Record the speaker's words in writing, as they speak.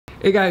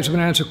Hey guys, I'm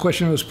going to answer a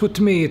question that was put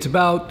to me. It's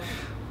about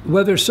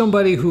whether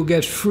somebody who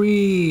gets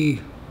free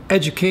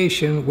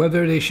education,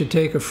 whether they should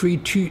take a free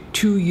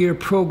two-year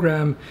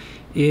program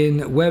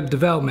in web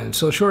development.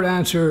 So short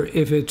answer,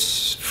 if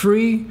it's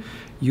free,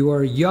 you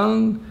are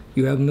young,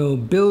 you have no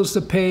bills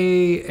to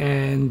pay,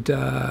 and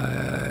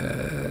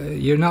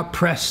you're not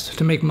pressed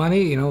to make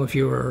money. You know, if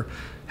you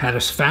had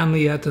a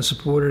family you had to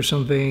support or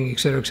something, et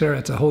cetera,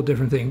 it's a whole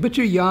different thing. But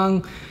you're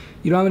young,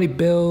 you don't have any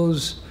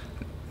bills.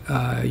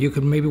 You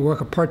could maybe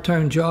work a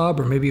part-time job,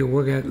 or maybe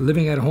you're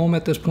living at home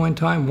at this point in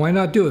time. Why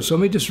not do it? So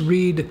let me just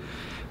read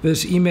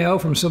this email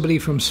from somebody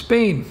from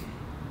Spain.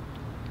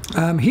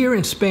 Here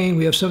in Spain,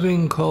 we have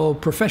something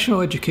called professional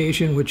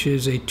education, which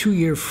is a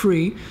 2-year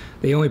free.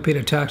 They only pay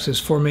the taxes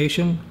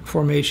formation.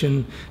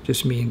 Formation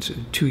just means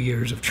 2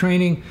 years of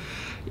training.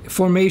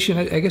 Formation,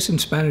 I guess in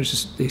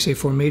Spanish they say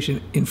formation.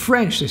 In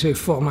French, they say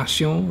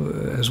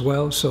formation as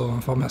well, so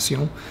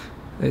formation.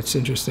 It's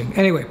interesting.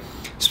 Anyway,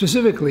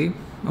 specifically,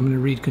 I'm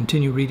going to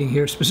continue reading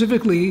here.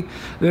 Specifically,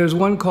 there's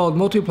one called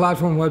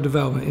Multiplatform Web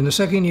Development. In the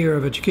second year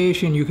of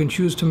education, you can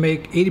choose to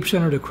make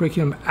 80% of the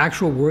curriculum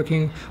actual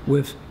working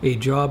with a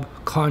job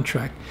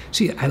contract.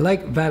 See, I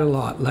like that a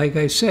lot. Like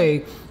I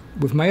say,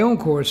 with my own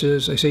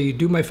courses, I say you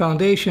do my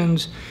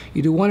foundations,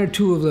 you do 1 or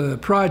 2 of the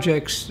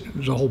projects,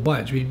 there's a whole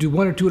bunch, but you do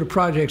 1 or 2 of the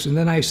projects, and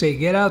then I say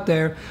get out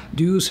there,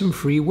 do some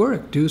free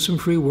work,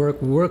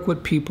 work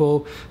with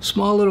people,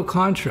 small little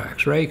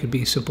contracts, right? It could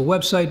be simple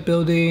website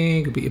building,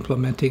 it could be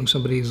implementing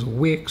somebody's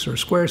Wix or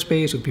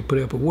Squarespace, it could be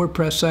putting up a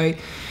WordPress site,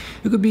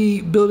 it could be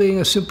building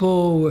a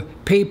simple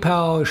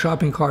PayPal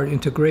shopping cart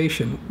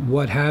integration,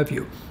 what have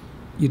you.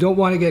 You don't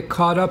want to get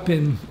caught up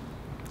in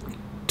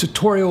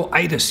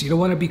tutorial-itis. You don't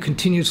want to be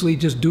continuously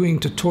just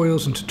doing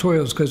tutorials and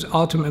tutorials, because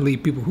ultimately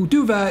people who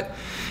do that,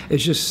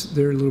 it's just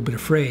they're a little bit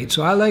afraid.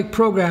 So I like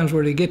programs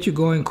where they get you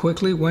going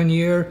quickly. 1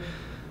 year,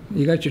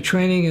 you got your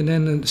training, and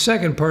then in the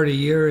second part of the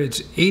year,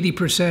 it's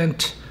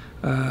 80%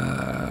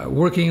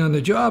 working on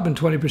the job and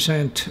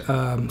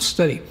 20%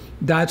 study.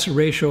 That's a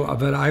ratio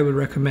that I would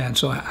recommend.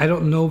 So I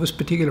don't know this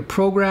particular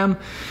program.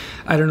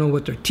 I don't know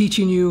what they're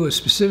teaching you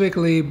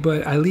specifically,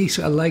 but at least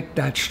I like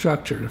that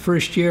structure. The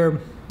first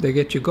year, they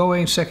get you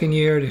going. Second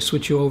year, they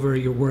switch you over,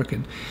 you're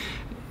working.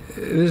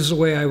 This is the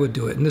way I would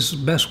do it. And this is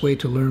the best way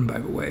to learn, by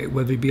the way,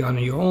 whether it be on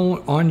your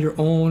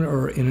own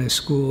or in a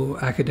school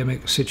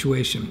academic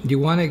situation. You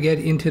want to get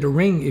into the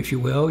ring, if you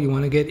will. You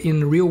want to get in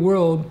the real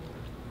world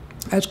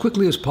as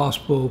quickly as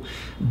possible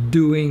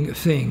doing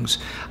things.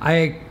 I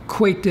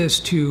equate this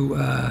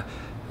to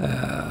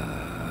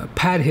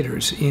pad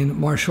hitters in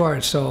martial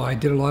arts. So I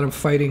did a lot of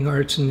fighting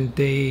arts in the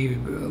day,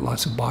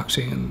 lots of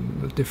boxing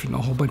and a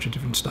whole bunch of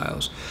different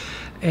styles.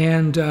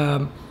 And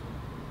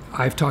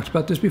I've talked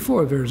about this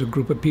before. There's a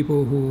group of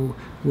people who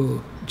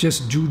will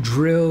just do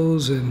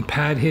drills and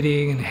pad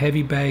hitting and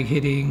heavy bag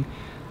hitting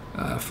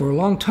for a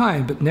long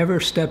time, but never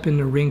step in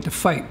the ring to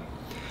fight.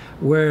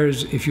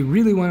 Whereas if you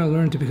really want to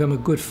learn to become a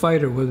good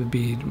fighter, whether it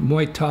be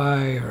Muay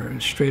Thai or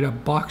straight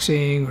up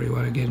boxing, or you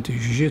want to get into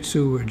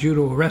Jiu-Jitsu or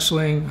Judo or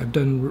wrestling, I've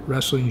done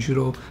wrestling,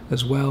 Judo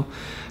as well,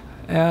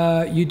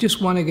 you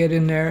just want to get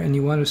in there and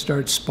you want to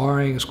start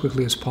sparring as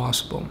quickly as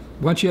possible.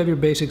 Once you have your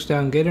basics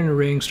down, get in the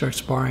ring, start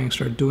sparring,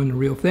 start doing the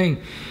real thing.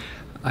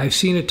 I've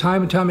seen it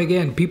time and time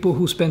again. People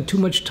who spend too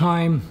much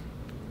time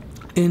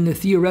in the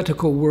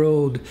theoretical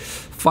world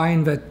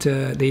find that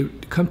they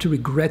come to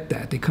regret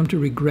that. They come to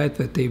regret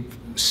that they've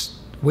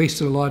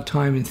wasted a lot of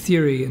time in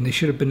theory and they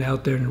should have been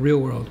out there in the real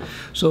world.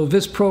 So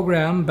this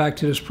program, back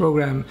to this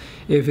program,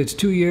 if it's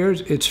 2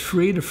 years, it's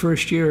free. The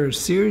first year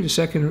is theory. The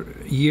second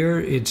year,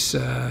 it's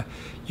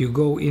you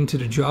go into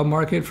the job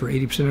market for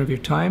 80% of your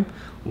time.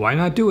 Why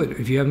not do it?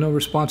 If you have no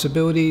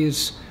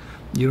responsibilities,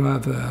 you don't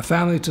have a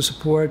family to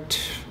support,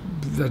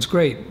 that's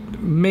great.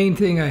 Main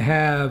thing I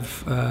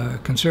have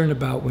concern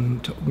about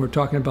when we're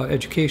talking about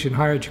education,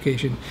 higher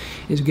education,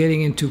 is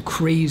getting into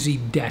crazy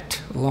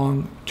debt,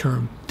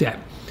 long-term debt.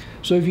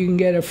 So if you can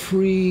get a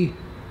free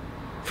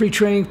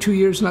training, 2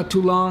 years, not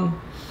too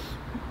long,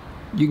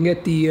 you can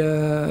get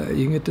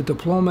the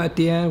diploma at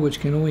the end, which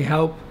can only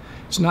help.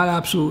 It's not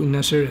absolutely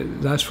necessary,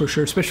 that's for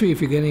sure, especially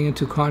if you're getting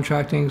into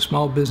contracting,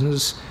 small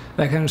business,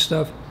 that kind of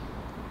stuff.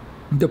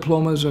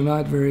 Diplomas are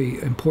not very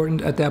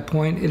important at that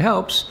point. It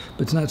helps,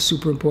 but it's not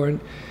super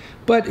important.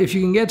 But if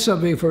you can get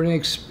something for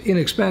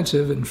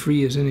inexpensive, and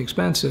free is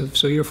inexpensive,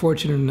 so you're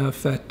fortunate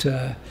enough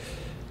that,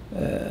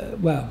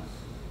 well,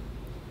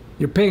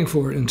 you're paying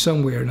for it in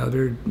some way or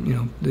another.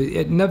 You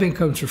know, nothing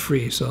comes for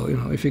free. So, you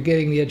know, if you're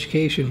getting the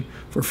education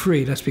for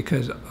free, that's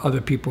because other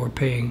people are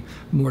paying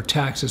more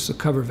taxes to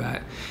cover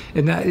that.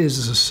 And that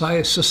is a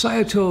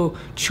societal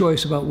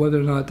choice about whether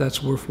or not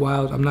that's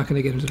worthwhile. I'm not going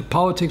to get into the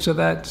politics of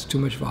that. It's too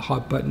much of a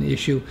hot button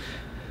issue.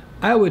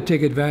 I would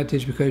take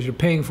advantage because you're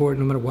paying for it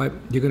no matter what.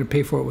 You're going to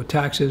pay for it with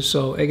taxes.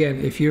 So again,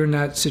 if you're in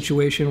that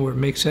situation where it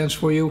makes sense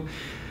for you,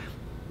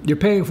 you're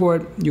paying for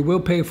it. You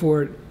will pay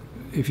for it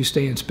if you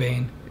stay in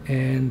Spain.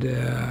 And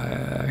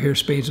I hear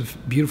Spain's a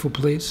beautiful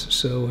place,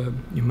 so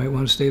you might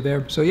want to stay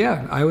there. So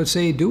yeah, I would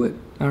say do it.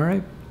 All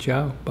right,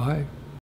 ciao, bye.